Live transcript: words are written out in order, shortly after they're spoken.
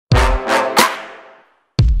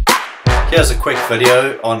Here's a quick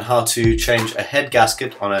video on how to change a head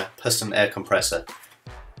gasket on a piston air compressor.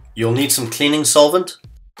 You'll need some cleaning solvent,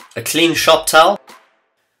 a clean shop towel,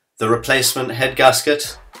 the replacement head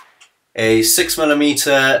gasket, a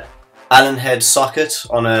 6mm Allen head socket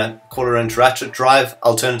on a 1/4 inch ratchet drive.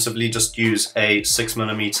 Alternatively, just use a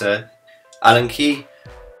 6mm Allen key,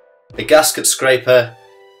 a gasket scraper,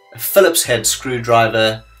 a Phillips head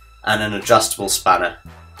screwdriver, and an adjustable spanner.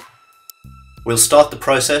 We'll start the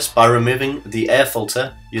process by removing the air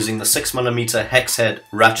filter using the 6mm hex head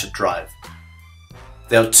ratchet drive.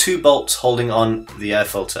 There are 2 bolts holding on the air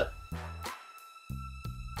filter.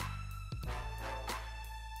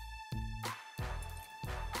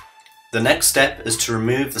 The next step is to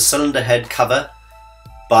remove the cylinder head cover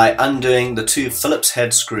by undoing the 2 Phillips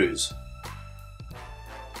head screws.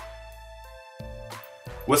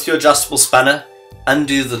 With your adjustable spanner,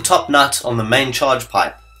 undo the top nut on the main charge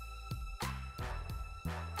pipe.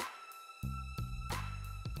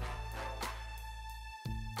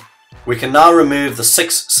 We can now remove the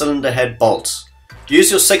 6 cylinder head bolts. Use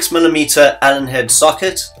your 6mm Allen head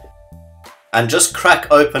socket and just crack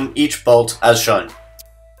open each bolt as shown.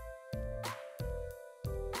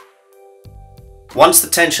 Once the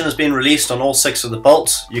tension has been released on all 6 of the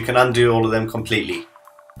bolts, you can undo all of them completely.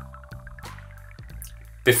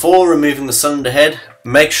 Before removing the cylinder head,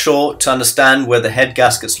 make sure to understand where the head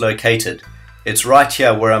gasket is located. It's right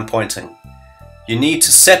here where I'm pointing. You need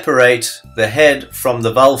to separate the head from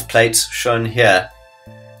the valve plates shown here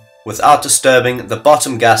without disturbing the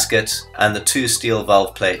bottom gasket and the 2 steel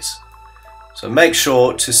valve plates. So make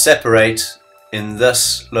sure to separate in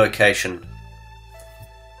this location.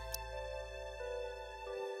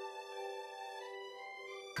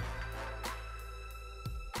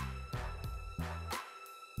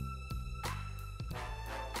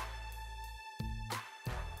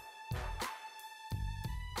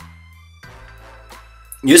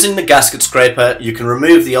 Using the gasket scraper, you can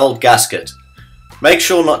remove the old gasket. Make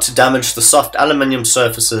sure not to damage the soft aluminium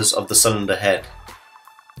surfaces of the cylinder head.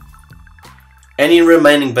 Any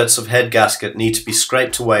remaining bits of head gasket need to be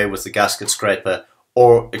scraped away with the gasket scraper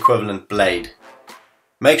or equivalent blade.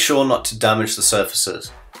 Make sure not to damage the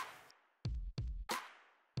surfaces.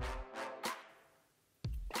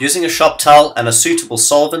 Using a shop towel and a suitable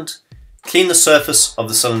solvent, clean the surface of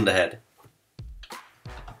the cylinder head.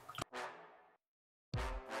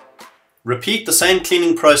 Repeat the same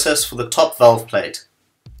cleaning process for the top valve plate.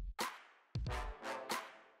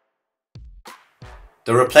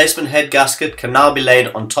 The replacement head gasket can now be laid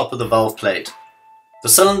on top of the valve plate. The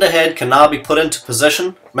cylinder head can now be put into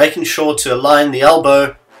position, making sure to align the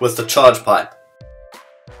elbow with the charge pipe.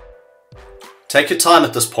 Take your time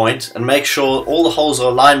at this point and make sure all the holes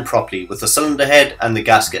are aligned properly with the cylinder head and the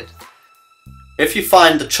gasket. If you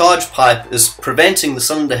find the charge pipe is preventing the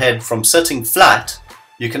cylinder head from sitting flat,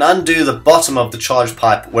 you can undo the bottom of the charge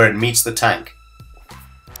pipe where it meets the tank.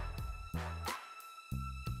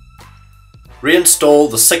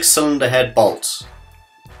 Reinstall the 6 cylinder head bolts.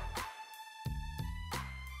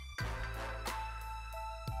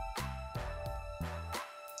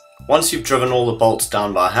 Once you've driven all the bolts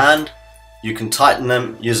down by hand, you can tighten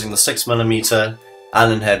them using the 6mm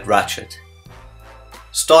Allen head ratchet.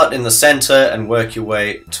 Start in the center and work your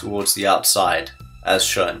way towards the outside, as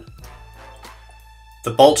shown. The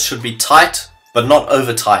bolts should be tight, but not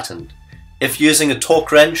over tightened. If using a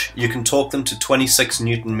torque wrench, you can torque them to 26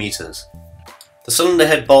 Nm. The cylinder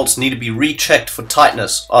head bolts need to be rechecked for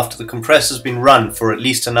tightness after the compressor has been run for at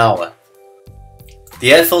least an hour.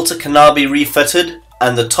 The air filter can now be refitted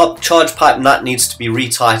and the top charge pipe nut needs to be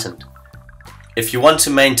retightened. If you want to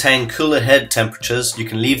maintain cooler head temperatures, you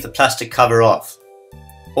can leave the plastic cover off.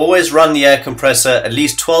 Always run the air compressor at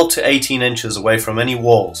least 12 to 18 inches away from any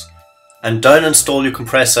walls. And don't install your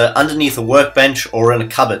compressor underneath a workbench or in a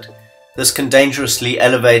cupboard. This can dangerously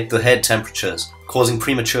elevate the head temperatures, causing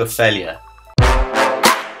premature failure.